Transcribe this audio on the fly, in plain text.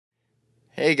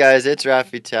Hey guys, it's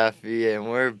RaphyTaffy, and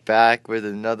we're back with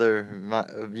another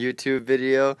YouTube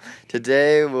video.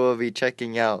 Today we'll be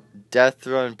checking out Death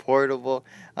Run Portable.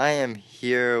 I am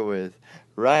here with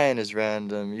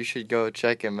RyanIzRandom. You should go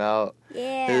check him out.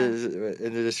 Yeah.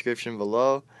 In the description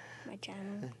below. My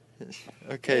channel.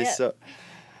 Okay, Yep.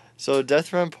 so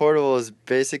Death Run Portable is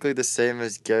basically the same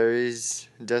as Gary's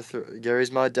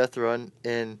mod Death Run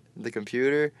in the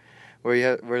computer,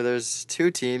 where there's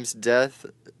two teams, Death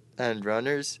and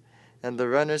runners, and the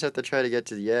runners have to try to get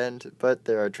to the end, but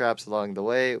there are traps along the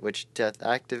way which Death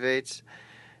activates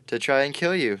to try and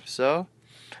kill you. So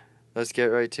let's get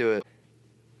right to it.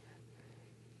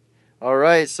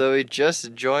 Alright, so we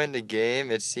just joined the game.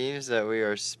 It seems that we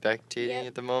are spectating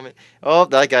at the moment. Oh,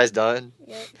 that guy's done.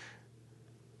 Yep.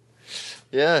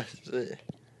 Yeah.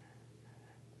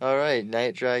 Alright,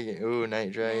 Night Dragon. Ooh,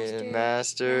 Night Dragon.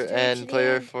 Master and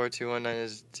player 4219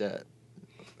 is dead.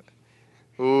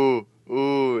 Ooh,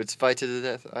 it's fight to the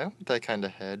death. I want that kind of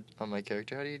head on my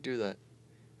character. How do you do that?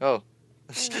 Oh,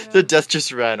 the death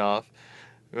just ran off.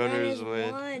 Runners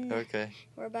win. Okay.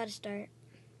 We're about to start.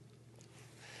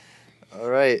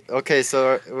 Alright, okay,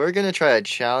 so we're going to try a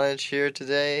challenge here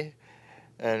today.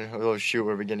 And, oh shoot,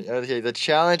 we're beginning. Okay, the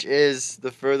challenge is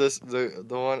the furthest, the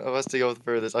one of us to go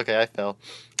furthest. Okay, I fell.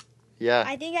 Yeah.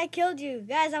 I think I killed you.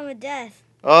 Guys, I'm a death.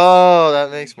 Oh, that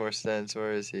makes more sense.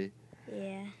 Where is he?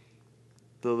 Yeah.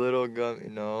 The little gummy,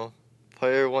 no.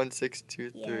 Player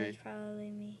 1623. Yeah, it's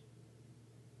probably me.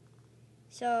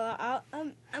 So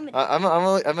I'm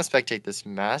a spectate this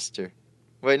master.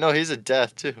 Wait, no, he's a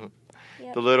death too.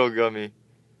 Yep. The little gummy.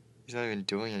 He's not even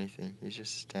doing anything. He's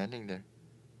just standing there.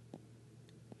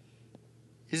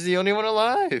 He's the only one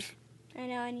alive. I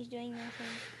know, and he's doing nothing.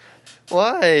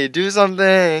 Why? Do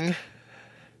something.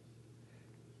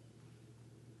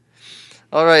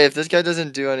 Alright, if this guy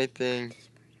doesn't do anything,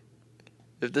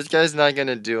 if this guy's not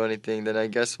gonna do anything, then I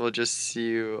guess we'll just see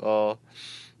you all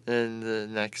in the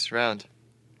next round.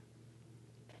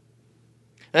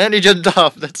 And he jumped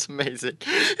off. That's amazing.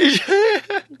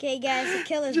 Okay, guys, the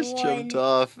killer's just won. Jumped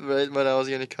off right when I was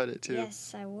gonna cut it too.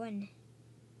 Yes, I won.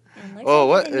 Oh,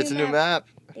 what? It's a new map.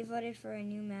 They voted for a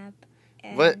new map.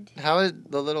 And what? How is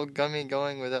the little gummy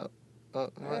going without? Oh,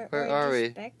 where are we?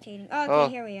 Spectating. Oh,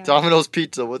 okay, here we are. Domino's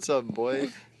Pizza. What's up, boy?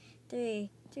 3,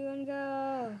 2, 1,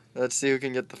 go. Let's see who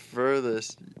can get the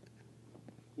furthest.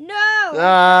 No!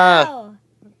 Ah!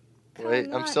 No. Wait,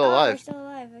 I'm still alive. We're still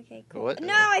alive. Okay, cool. What?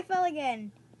 No, I fell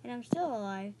again. And I'm still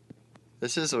alive.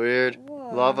 This is weird.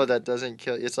 Whoa. Lava that doesn't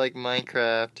kill. It's like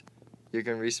Minecraft. You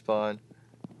can respawn.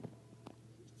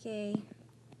 Okay.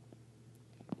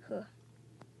 Huh.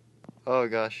 Oh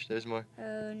gosh, there's more.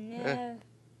 Oh no.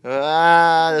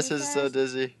 Ah, this is so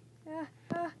dizzy.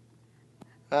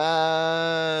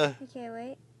 Ah. Okay,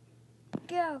 wait.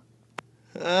 Go.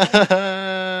 Go.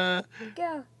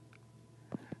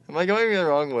 Am I going the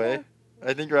wrong way? Go.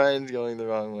 I think Ryan's going the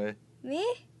wrong way. Me?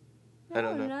 No, I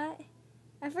don't know. I'm not.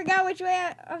 I forgot which way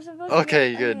I'm supposed to go.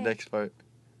 Okay, good. Next part.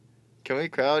 Can we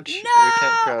crouch? No! We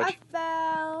can't crouch. I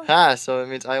fell. Ha, so it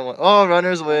means I won. Oh,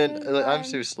 runners win. I'm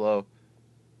too slow.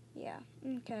 Yeah,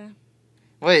 okay.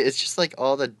 Wait, it's just like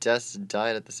all the deaths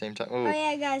died at the same time. Ooh. Oh,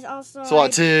 yeah, guys, also...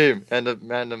 SWAT team! And a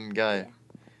random guy.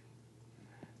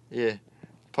 Yeah.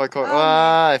 Parkour. Oh,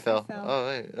 I fell. I fell. Oh,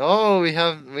 wait. Oh,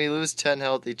 we lose 10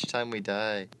 health each time we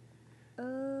die.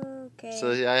 Okay.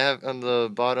 So yeah, I have on the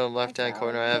bottom left-hand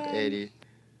corner, I have 80.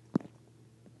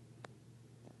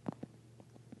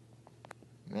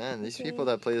 Man, these people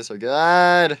that play this are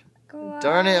good.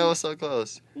 Darn it, I was so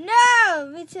close.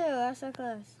 No, me too. I was so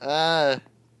close.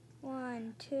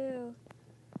 1, 2,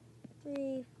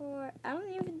 3, 4. I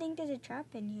don't even think there's a trap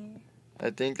in here.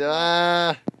 I think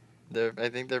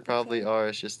there probably are.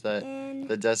 It's just that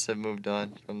the deaths have moved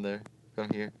on from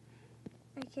here.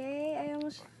 Okay,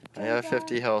 I have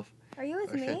 50 health. Are you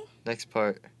with me? Next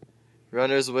part.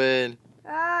 Runners win.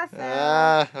 I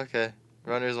fell. Okay.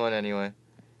 Runners won anyway.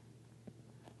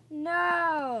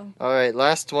 No. Alright,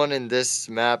 last one in this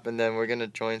map, and then we're gonna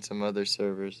join some other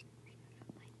servers.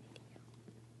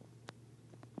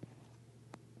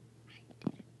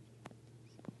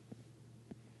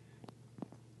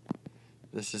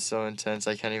 This is so intense,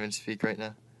 I can't even speak right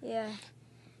now. Yeah.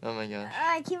 Oh my gosh.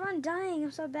 I keep on dying,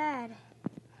 I'm so bad.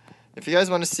 If you guys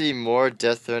want to see more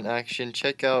Death Run action,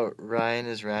 check out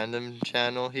RyanIzRandom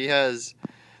channel. He has,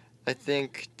 I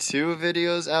think, 2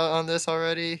 videos out on this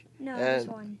already. No,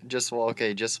 just one.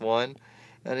 Just one.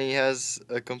 And he has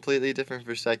a completely different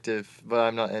perspective, but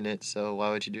I'm not in it, so why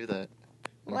would you do that?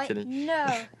 I'm kidding. No.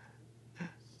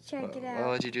 Check it out. Why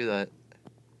would you do that?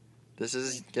 This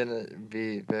is gonna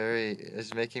be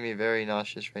it's making me very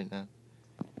nauseous right now.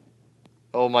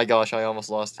 Oh my gosh, I almost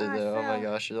lost it there. Oh my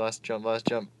fell. gosh, last jump, last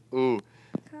jump. Ooh.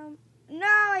 No,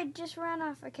 I just ran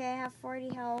off. Okay, I have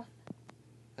 40 health.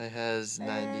 It has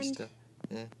 90 still.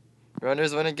 Yeah.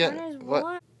 Runners win again. What?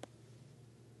 Won.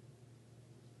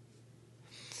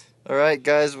 Alright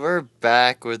guys, we're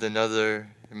back with another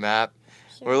map.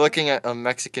 We're looking at a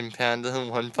Mexican panda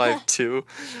 152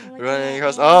 running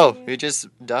across. Oh, he just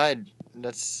died.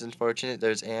 That's unfortunate.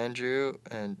 There's Andrew,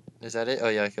 and is that it? Oh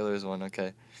yeah, killer's one.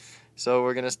 Okay. So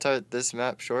we're gonna start this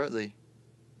map shortly.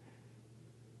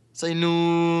 Say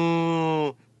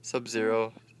no.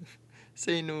 Sub-Zero.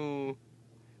 Say no.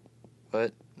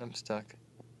 What? I'm stuck.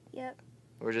 Yep.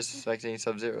 We're just expecting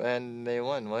Sub-Zero, and they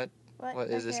won. What? What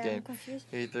is this game? I'm confused.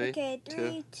 3, Okay,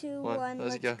 3, 2, 1.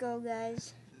 Let's go,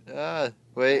 guys.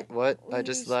 Wait, what? I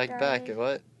just lagged back.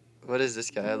 What? What is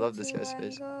this guy? I love this guy's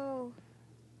face. Go.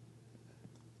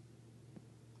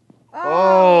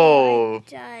 Oh! I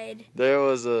died. There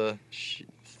was a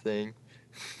thing.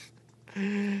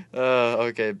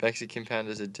 Okay, Mexican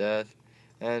panda's a death.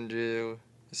 Andrew.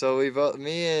 So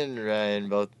me and Ryan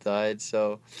both died.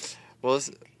 So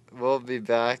we'll be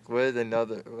back with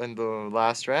another in the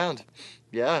last round.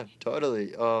 Yeah,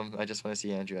 totally. I just want to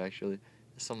see Andrew actually.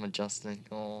 Some adjusting.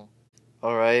 Oh.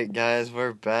 All right, guys,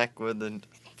 we're back with the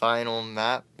final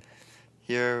map.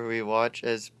 Here we watch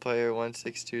as player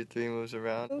 1623 moves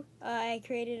around. I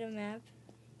created a map,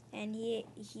 and you're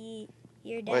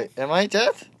death. Wait, am I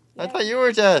death? Yep. I thought you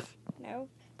were death. Nope.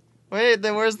 Wait,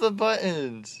 then where's the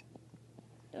buttons?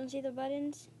 Don't see the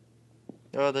buttons?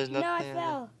 Oh, there's nothing. No, I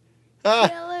fell. Ah,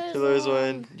 killers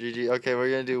win. GG. Okay, we're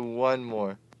gonna do one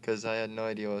more because I had no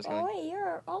idea what was going. Oh wait,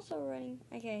 you're also running.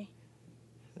 Okay.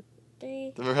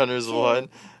 3. The runners 2, won.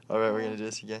 All right, we're gonna do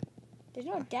this again. There's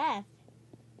no death.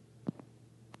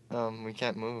 We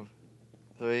can't move.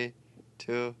 3,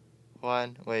 2,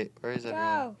 1. Wait, where is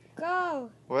everyone? Go.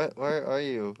 What? Where are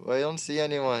you? I don't see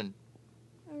anyone.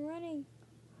 I'm running.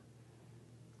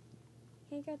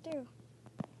 Can't go through.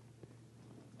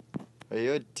 Are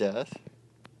you a death?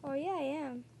 Oh yeah, I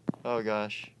am. Oh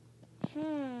gosh.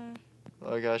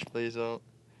 Oh gosh, please don't.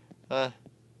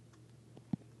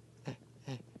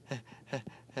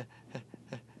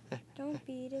 Don't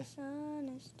be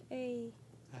dishonest, eh?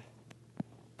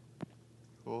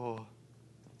 Whoa.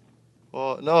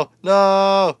 Whoa, no!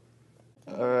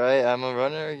 Alright, I'm a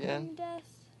runner again.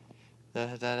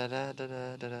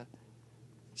 It's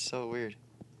so weird.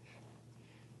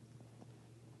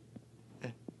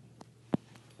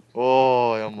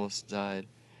 Oh, I almost died.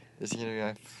 This is gonna be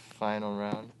my final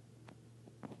round.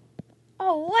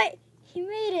 Oh, what? He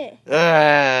made it.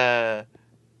 Ah!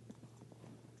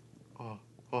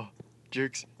 Oh,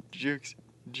 jukes.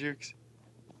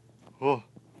 Oh,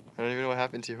 I don't even know what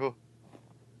happened here.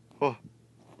 Oh.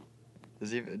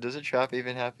 Does a trap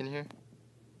even happen here?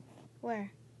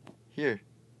 Where? Here.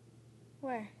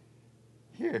 Where?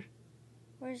 Here.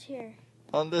 Where's here?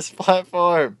 On this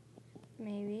platform.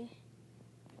 Maybe.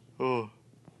 Oh.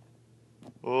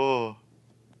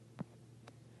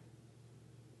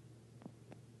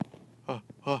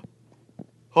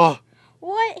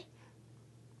 What?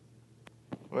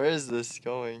 Where is this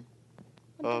going?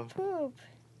 What the poop?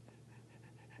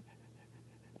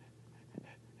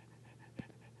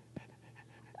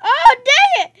 Oh,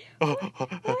 dang it! Oh,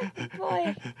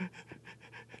 boy.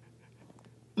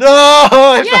 No!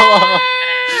 I fell off.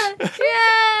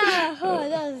 Yeah! Oh,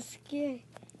 that was scary.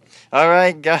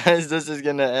 Alright, guys, this is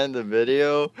gonna end the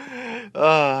video.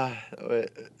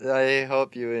 I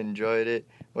hope you enjoyed it.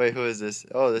 Wait, who is this?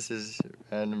 Oh, this is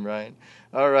Random Ryan.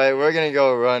 Alright, we're gonna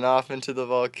go run off into the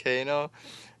volcano,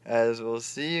 as we'll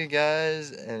see you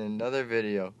guys in another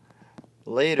video.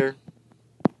 Later.